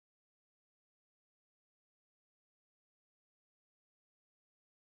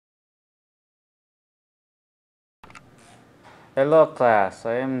Hello class,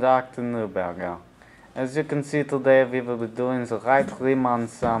 I am Dr. Neuberger. As you can see today, we will be doing the right Riemann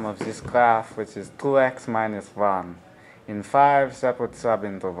sum of this graph, which is 2x minus 1, in 5 separate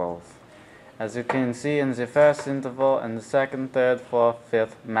subintervals. As you can see in the first interval and the second, third, fourth,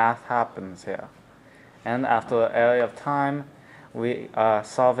 fifth, math happens here. And after an area of time, we are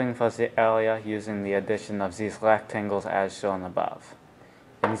solving for the area using the addition of these rectangles as shown above.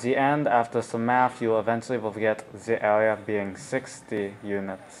 In the end, after some math, you eventually will get the area being 60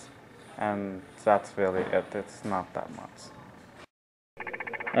 units. And that's really it. It's not that much.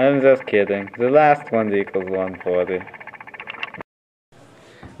 I'm just kidding. The last one equals 140.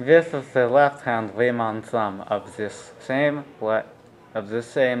 This is the left-hand Riemann sum of this same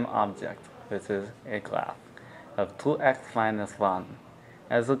object, which is a graph of 2x minus 1.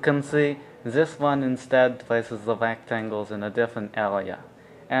 As you can see, this one instead places the rectangles in a different area.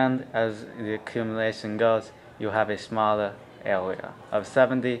 And as the accumulation goes, you have a smaller area of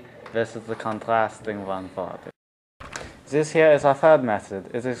 70 versus the contrasting 140. This here is our third method.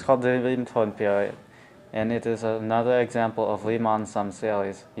 It is called the Riemann period, and it is another example of Riemann sum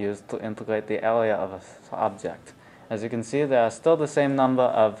series used to integrate the area of an object. As you can see, there are still the same number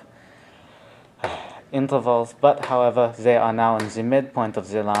of intervals, but however, they are now in the midpoint of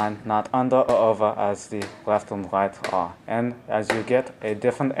the line, not under or over as the left and right are. And as you get a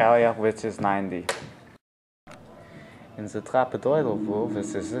different area, which is 90. In the trapezoidal rule,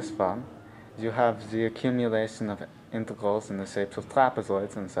 which is this one, you have the accumulation of integrals in the shapes of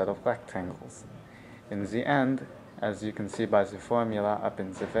trapezoids instead of rectangles. In the end, as you can see by the formula up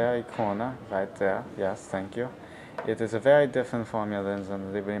in the very corner, right there, yes, thank you, it is a very different formula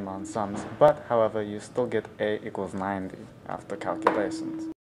than the Riemann sums, but however, you still get A equals 90 after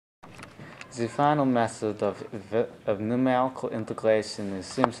calculations. The final method of numerical integration is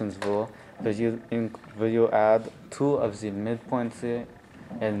Simpson's rule, where you add 2 of the midpoints here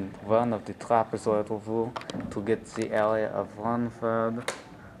and 1 of the trapezoidal rule to get the area of 1/3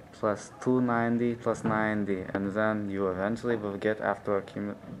 plus 290 plus 90, and then you eventually will get, after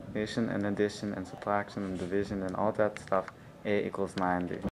accumulation and addition and subtraction and division and all that stuff, A equals 90.